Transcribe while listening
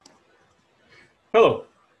Hello.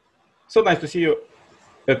 So nice to see you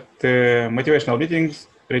at motivational meetings,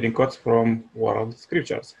 reading quotes from world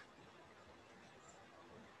scriptures.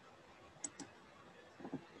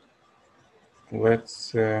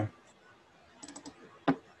 Let's go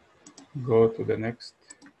to the next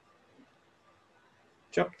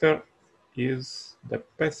chapter is the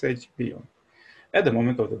passage beyond. At the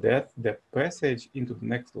moment of the death, the passage into the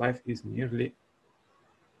next life is nearly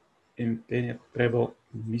impenetrable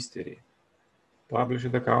mystery.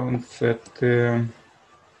 Published accounts of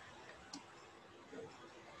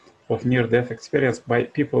near-death experience by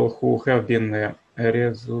people who have been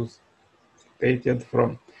resuscitated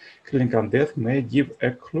from clinical death may give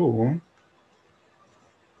a clue.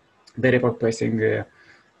 They report passing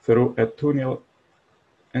through a tunnel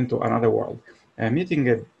into another world, meeting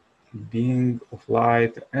a being of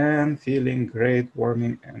light and feeling great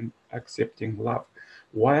warming and accepting love.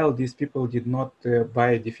 While these people did not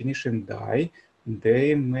by definition die,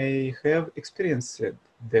 they may have experienced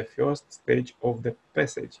the first stage of the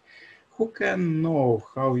passage. Who can know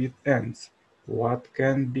how it ends? What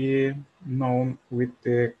can be known with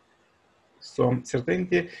some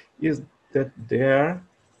certainty is that there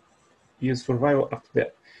is survival after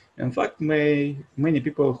death. In fact, many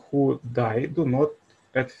people who die do not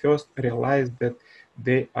at first realize that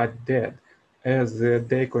they are dead, as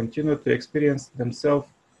they continue to experience themselves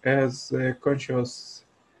as conscious,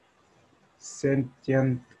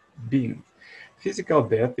 sentient beings. Physical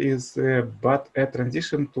death is but a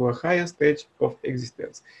transition to a higher stage of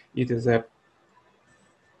existence. It is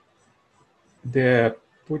the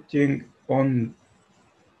putting on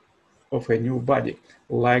of a new body,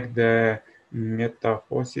 like the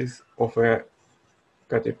metamorphosis of a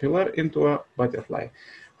caterpillar into a butterfly.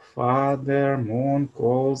 Father Moon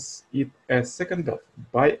calls it a second birth,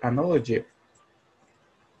 by analogy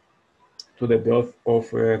to the birth of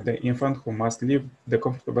the infant who must leave the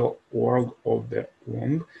comfortable world of the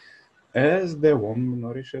womb, as the womb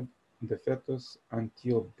nourished the fetus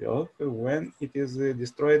until birth, when it is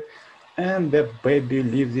destroyed and the baby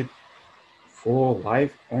leaves it for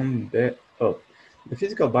life on the earth. The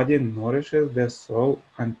physical body nourishes the soul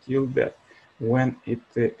until death, when it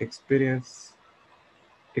expires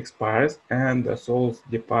and the soul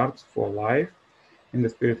departs for life in the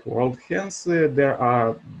spirit world. Hence, there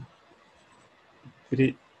are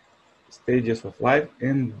three stages of life: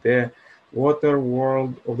 in the water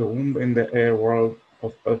world of the womb, in the air world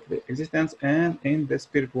of earthly existence, and in the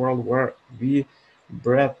spirit world where we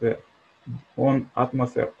breathe on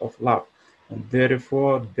atmosphere of love. And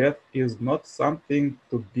therefore, death is not something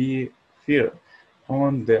to be feared.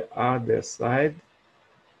 On the other side,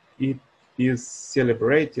 it is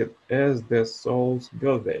celebrated as the soul's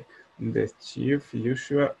birthday. The chief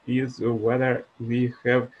issue is whether we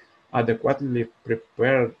have adequately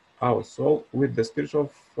prepared our soul with the spiritual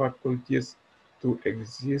faculties to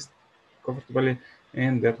exist comfortably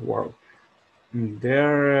in that world.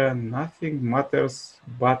 There, nothing matters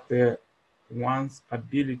but one's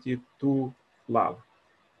ability to love.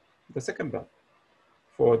 The second one,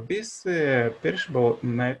 for this perishable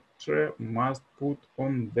nature must put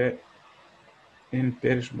on the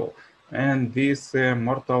imperishable, and this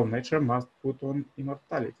mortal nature must put on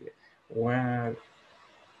immortality. Where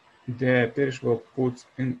the perishable puts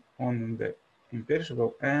on the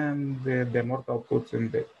imperishable, and the mortal puts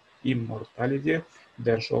in the immortality,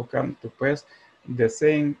 there shall come to pass the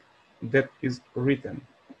saying that is written,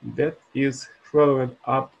 that is swallowed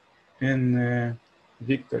up in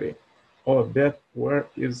victory. O death, where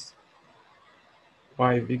is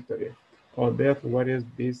thy victory? O death, where is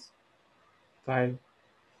this thy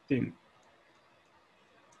sting?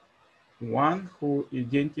 One who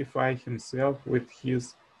identifies himself with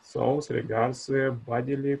his soul regards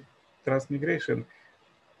bodily transmigration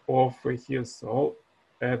of his soul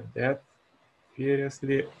at death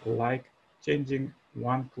furiously, like changing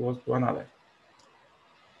one clothes to another.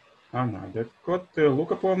 Another quote,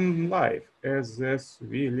 look upon life as a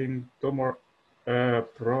swelling tumor,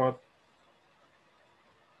 protruding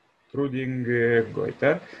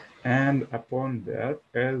goiter, and upon death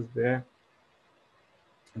as the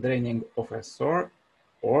draining of a sore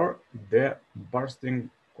or the bursting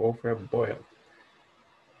of a boil.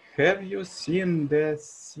 Have you seen the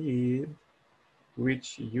seed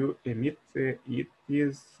which you emit? It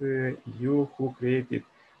is you who created,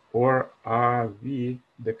 or are we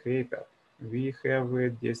the creator? We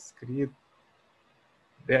have described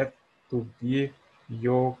that to be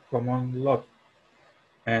your common lot,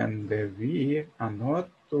 and we are not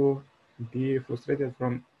to be frustrated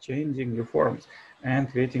from changing your forms and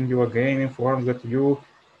creating you again in forms that you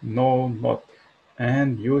know not.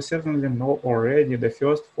 and you certainly know already the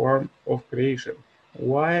first form of creation.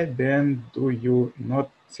 Why then do you not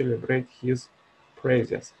celebrate his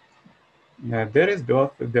praises? There is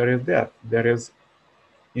birth, there is death, there is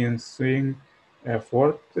ensuing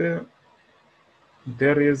effort,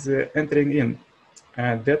 there is entering in,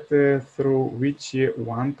 that through which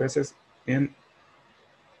one passes in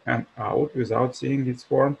and out without seeing its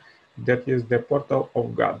form, that is the portal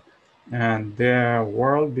of God. And the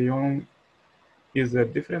world beyond is a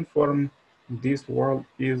different form. This world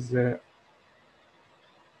is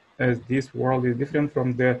as this world is different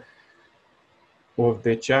from the of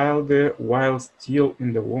the child while still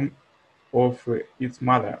in the womb of its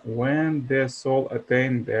mother. When the soul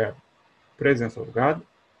attains the presence of God,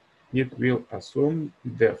 it will assume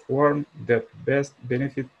the form that best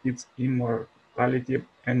benefits its immortality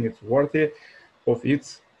and is worthy of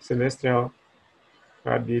its celestial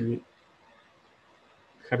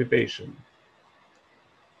habitation.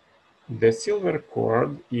 The silver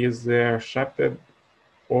cord is shattered,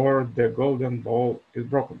 or the golden bowl is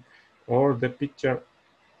broken, or the pitcher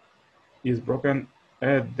is broken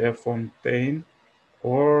at the fountain,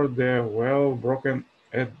 or the well broken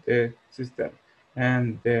at the cistern,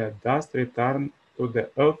 and the dust returned to the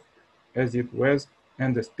earth as it was,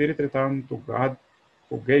 and the spirit returned to God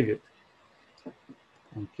who gave it.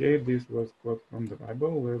 Okay, this was quote from the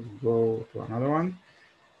Bible. Let's go to another one.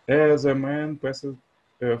 As a man passes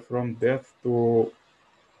from death to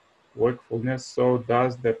wakefulness, so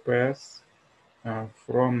does the pass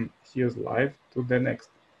from his life to the next.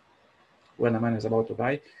 When a man is about to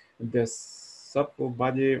die, the subtle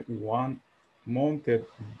body, one mounted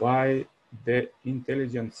by the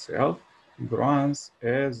intelligent self, groans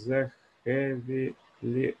as a heavily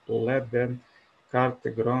laden cart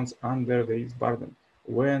groans under its burden.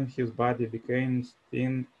 When his body becomes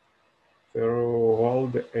thin through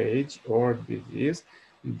old age or disease,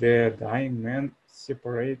 the dying man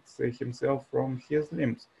separates himself from his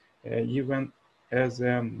limbs, even as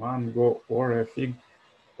a mango or a fig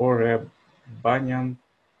or a banyan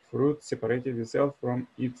fruit separated itself from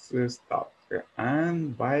its stalk.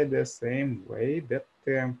 And by the same way that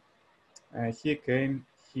he came,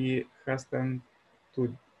 he hastened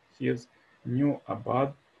to his new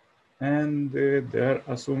abode, and there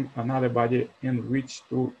assumed another body in which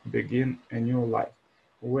to begin a new life.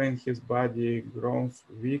 When his body grows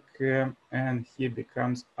weak and he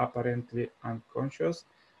becomes apparently unconscious,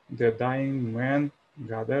 the dying man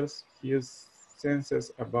gathers his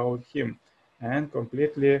senses about him, and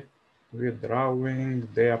completely withdrawing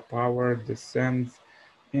their power descends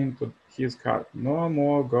into his heart. No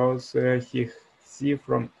more goes he see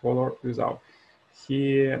from color without.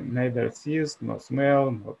 He neither sees, nor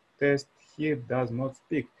smell, nor taste. He does not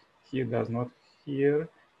speak. He does not hear.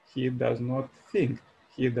 He does not think.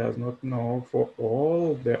 He does not know, for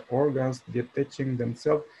all the organs detaching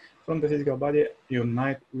themselves from the physical body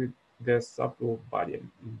unite with the subtle body.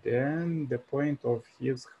 Then the point of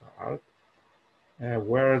his heart,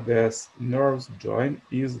 where the nerves join,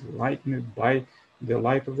 is lightened by the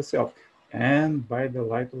light of the self and by the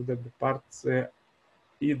light of the parts,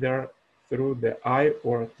 either through the eye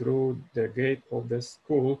or through the gate of the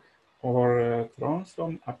skull, or through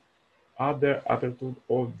some other aperture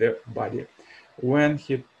of the body. When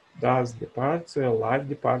he does departs, life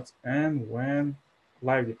departs, and when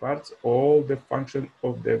life departs, all the function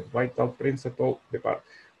of the vital principle depart.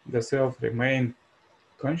 The self remains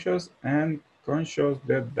conscious, and conscious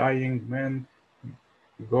the dying man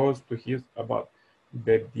goes to his abode.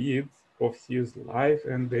 The deeds of his life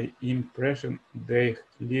and the impression they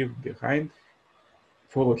leave behind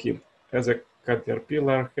follow him. As a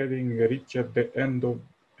caterpillar having reached the end of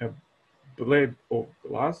a blade of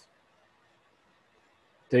glass,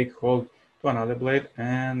 take hold to another blade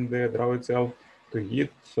and draw itself to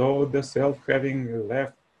it, so the self having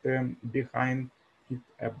left behind it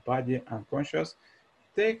a body unconscious,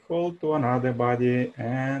 take hold to another body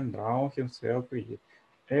and draw himself to it,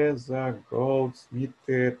 as a goldsmith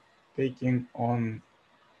taking on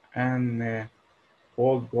an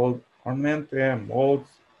old gold ornament molds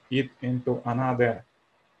it into another,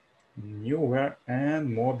 newer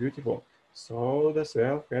and more beautiful. So the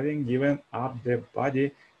self, having given up the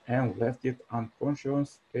body and left it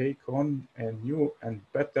unconscious, take on a new and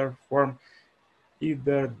better form,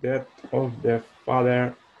 either that of the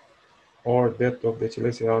Father, or that of the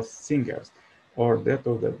celestial singers, or that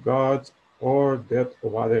of the gods, or that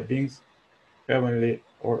of other beings, heavenly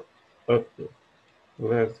or earthly.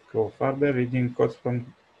 Let's go further, reading quotes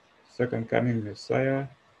from Second Coming Messiah,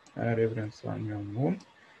 Reverend Samuel Moon.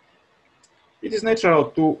 It is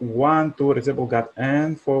natural to want to resemble God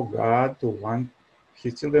and for God to want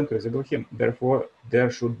his children to resemble him. Therefore, there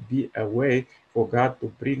should be a way for God to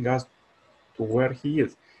bring us to where he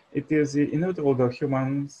is. It is inevitable that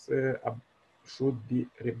humans should be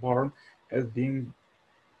reborn as beings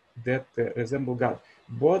that resemble God.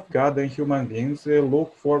 Both God and human beings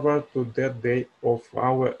look forward to that day of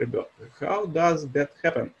our rebirth. How does that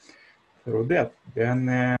happen? Through death.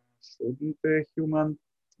 Then shouldn't a human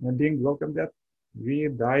being welcome death? We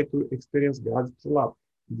die to experience God's love.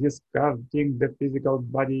 Discarding the physical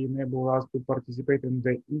body enables us to participate in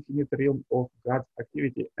the infinite realm of God's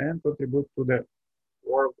activity and contribute to the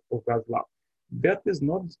world of God's love. Death is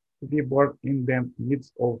not to be born in the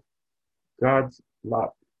midst of God's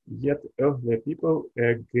love. Yet earthly people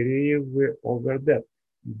grieve over death.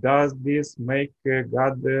 Does this make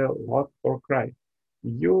God laugh or cry?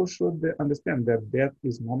 You should understand that death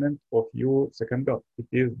is moment of your second birth. It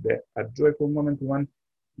is a joyful moment when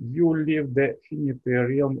you leave the finite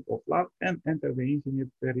realm of love and enter the infinite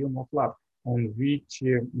realm of love. On which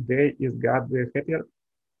day is God happier?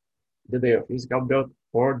 The day of physical birth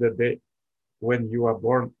or the day when you are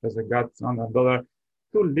born as a God's son and daughter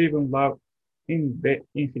to live in love in the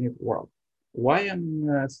infinite world. Why am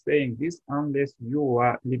I saying this? Unless you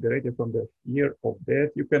are liberated from the fear of death,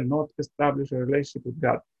 you cannot establish a relationship with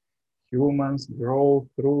God. Humans grow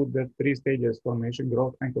through the three stages: formation,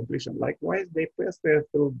 growth, and completion. Likewise, they pass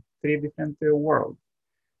through three different worlds: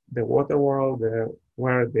 the water world,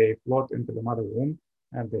 where they float into the mother womb,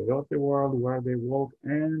 and the earthly world where they walk,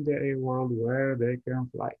 and the air world where they can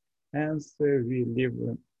fly. Hence, we live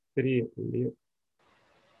three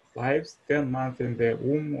lives: 10 months in the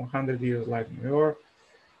womb, 100 years life in earth,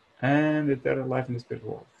 and eternal life in the spirit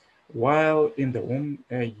world. While in the womb,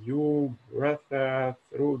 you breathe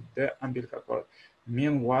through the umbilical cord.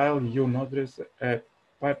 Meanwhile, you notice a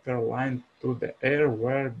pipeline to the air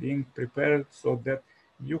were being prepared so that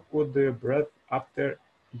you could breathe after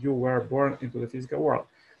you were born into the physical world.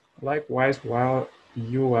 Likewise, while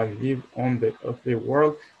you are live on the earthly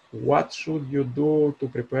world, what should you do to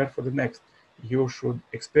prepare for the next? You should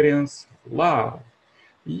experience love.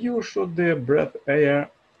 You should breathe air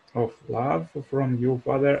of love from your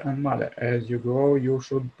father and mother. As you grow, you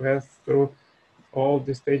should pass through all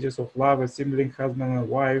the stages of love: a sibling, husband and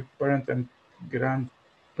wife, parent and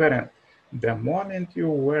grandparent. The moment you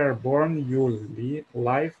were born, your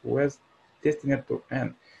life was destined to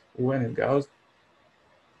end. When it goes,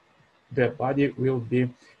 the body will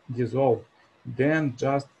be dissolved. Then,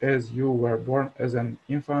 just as you were born as an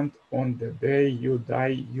infant, on the day you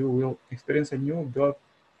die, you will experience a new birth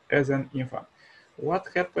as an infant. What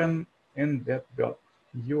happened in that birth?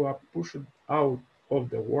 You are pushed out of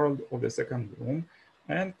the world of the second womb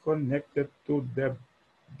and connected to the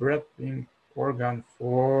breathing organ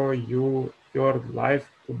for your third life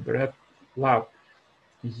to breathe love.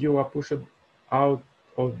 You are pushed out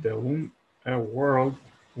of the womb, a world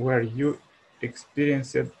where you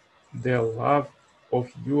experienced the love of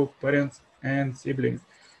your parents and siblings,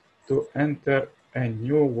 to enter a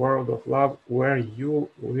new world of love where you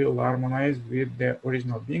will harmonize with the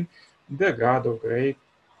original being, the God of great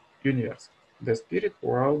universe. The spirit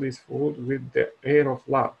world is full with the air of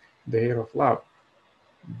love, the air of love.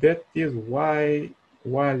 That is why,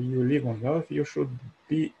 while you live on earth, you should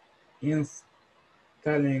be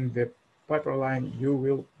installing the pipeline. You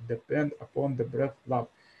will depend upon the breath love,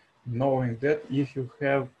 knowing that if you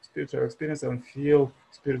have spiritual experience and feel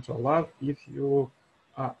spiritual love, if you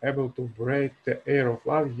are able to breathe the air of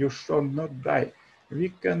love, you shall not die. We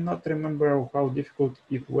cannot remember how difficult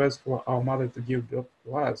it was for our mother to give birth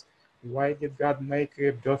to us. Why did God make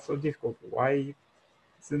birth so difficult? Why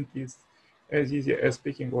isn't it as easy as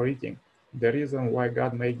speaking or eating? The reason why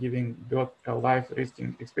God made giving birth a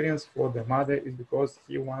life-risking experience for the mother is because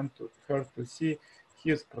He wanted her to see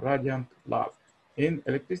His radiant love. In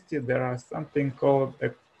electricity, there is something called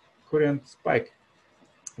a current spike.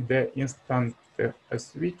 The instant a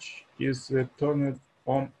switch is turned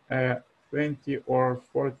on, a 20 or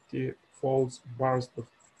 40 volts burst of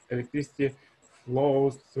electricity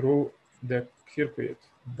flows through the circuit.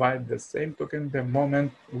 By the same token, the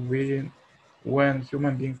moment when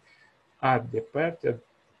human beings are departed,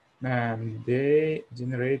 they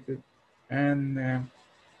generated an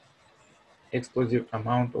explosive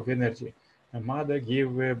amount of energy. A mother gave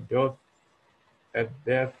birth at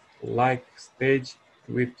death-like stage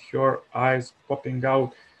with her eyes popping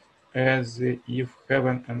out as if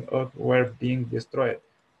heaven and earth were being destroyed.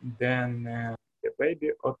 Then the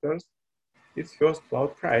baby utters its first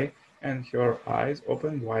loud cry, and her eyes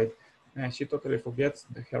open wide. And she totally forgets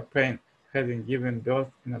her pain. Having given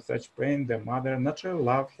birth in such pain, the mother naturally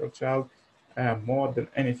loves her child more than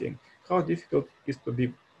anything. How difficult it is to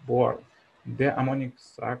be born. The amniotic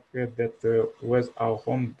sac that was our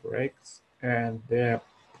home breaks, and the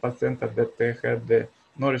placenta that had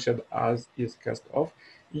nourished us is cast off.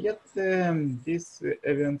 Yet these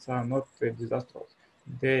events are not disastrous.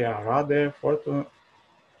 They are rather fortunate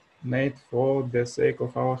for the sake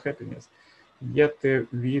of our happiness. Yet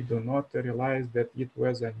we do not realize that it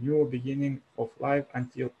was a new beginning of life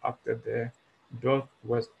until after the birth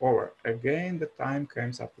was over. Again, the time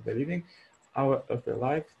comes after the living our earthly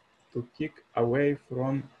life to kick away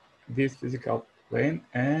from this physical plane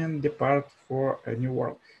and depart for a new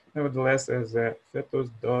world. Nevertheless, as a fetus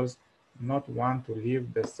does not want to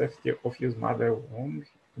leave the safety of his mother womb,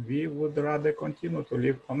 we would rather continue to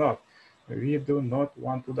live on earth. We do not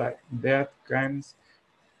want to die. Death comes,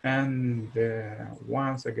 and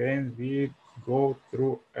once again we go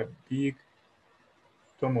through a big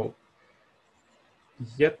tumult.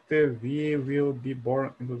 Yet we will be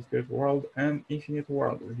born into the spirit world, an infinite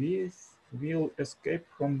world. We will escape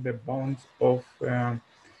from the bounds of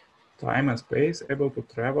time and space, able to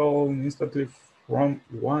travel instantly from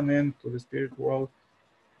one end to the spirit world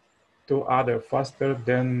to other, faster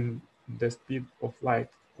than the speed of light.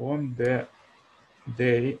 On the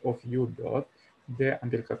day of your birth, the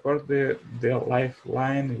umbilical cord, the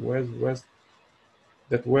lifeline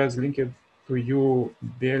that was linked to your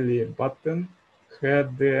belly button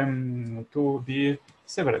had to be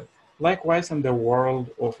severed. Likewise, in the world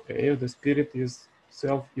of air, the spirit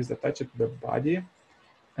itself is attached to the body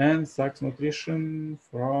and sucks nutrition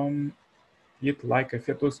from it like a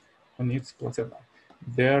fetus on its placenta.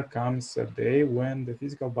 There comes a day when the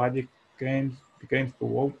physical body becomes too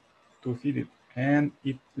old to feed it, and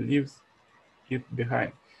it leaves it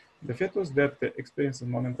behind. The fetus that experiences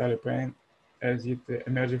momentary pain as it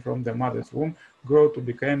emerges from the mother's womb grows to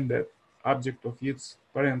become the object of its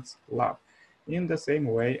parents' love. In the same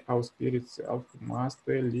way, our spirit self must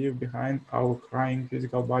leave behind our crying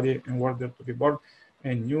physical body in order to be born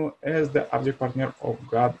anew as the object partner of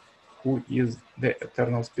God, who is the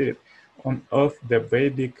eternal spirit. On earth, the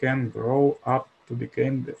baby can grow up to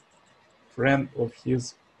become the friend of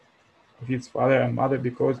its father and mother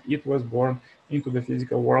because it was born into the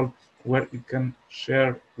physical world where it can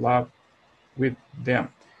share love with them.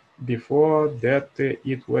 Before that,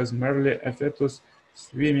 it was merely a fetus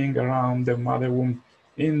swimming around the mother womb.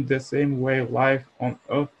 In the same way, life on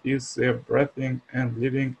earth is breathing and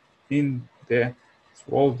living in the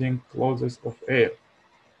swallowing clothes of air.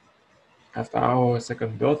 After our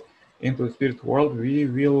second birth into the spirit world, we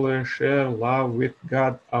will share love with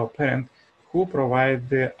God, our parent, who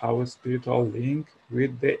provides our spiritual link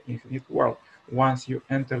with the infinite world. Once you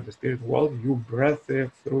enter the spirit world, you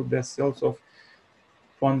breathe through the cells of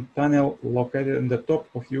fontanelle located on the top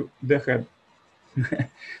of the head.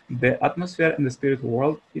 The atmosphere in the spirit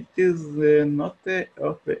world, it is not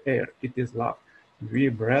earthly air, it is love. We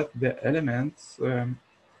breathe the elements of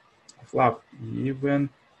love. Even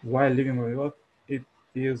while living on earth, it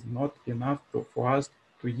is not enough for us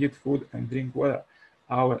to eat food and drink water.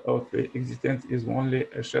 Our earthly existence is only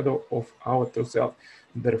a shadow of our true self.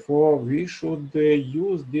 Therefore, we should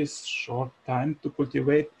use this short time to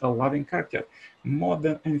cultivate a loving character. More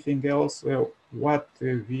than anything else, what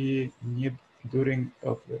we need during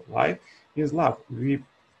earthly life is love. We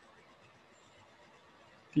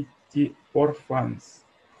pity orphans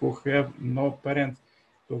who have no parents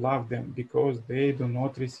to love them because they do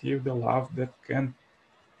not receive the love that can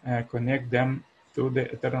connect them to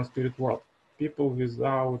the eternal spirit world. People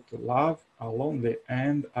without love are lonely,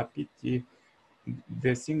 and I pity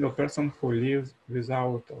the single person who lives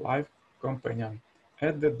without a life companion.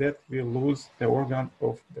 At the death, we lose the organ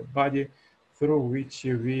of the body through which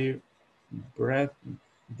we breathe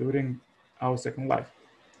during our second life.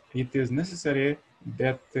 It is necessary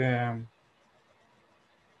that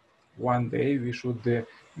one day we should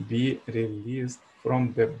be released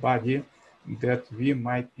from the body that we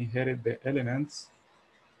might inherit the elements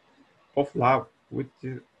of love which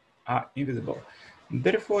are invisible.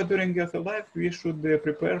 Therefore, during earthly life, we should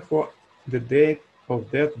prepare for the day of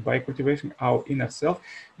death by cultivating our inner self.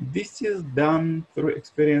 This is done through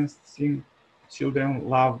experiencing children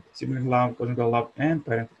love, sibling love, conjugal love, and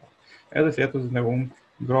parental love. As a fetus in the womb,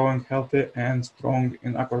 growing healthy and strong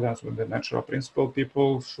in accordance with the natural principle,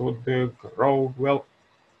 people should grow well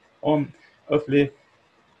on earthly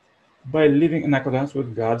by living in accordance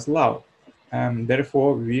with God's law. And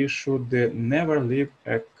therefore, we should never live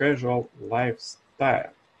a casual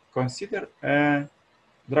lifestyle. Consider a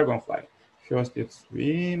dragonfly. First, it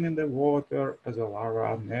swims in the water as a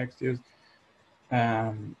larva. Next, it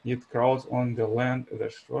crawls on the land at a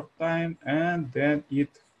short time, and then it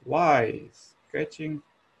flies, catching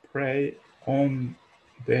prey on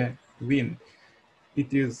the win.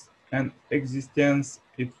 It is an existence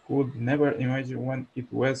it could never imagine when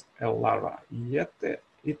it was a larva. Yet,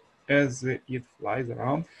 as it flies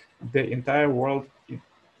around the entire world, it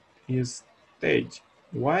is staged.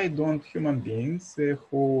 Why don't human beings,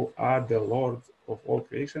 who are the lords of all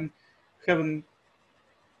creation, have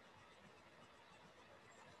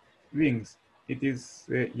wings? It is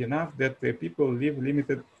enough that people live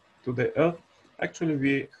limited to the earth. Actually,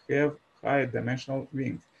 we have high-dimensional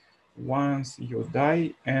wings. Once you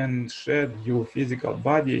die and shed your physical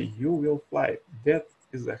body, you will fly. That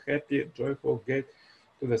is a happy, joyful gate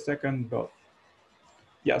to the second birth.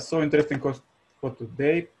 Yeah, so interesting course for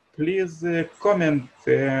today. Please comment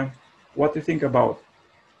what you think about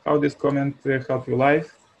how this comment help your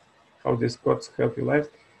life, how these quotes help your life,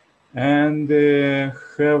 and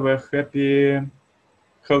have a happy,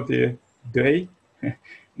 healthy day.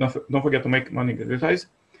 Don't forget to make morning exercise,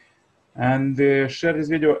 and share this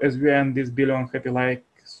video as we end this billion happy like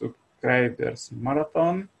subscribers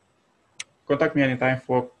marathon. Contact me anytime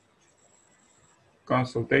for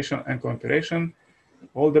consultation and cooperation.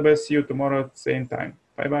 All the best. See you tomorrow at the same time.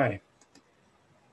 Bye bye.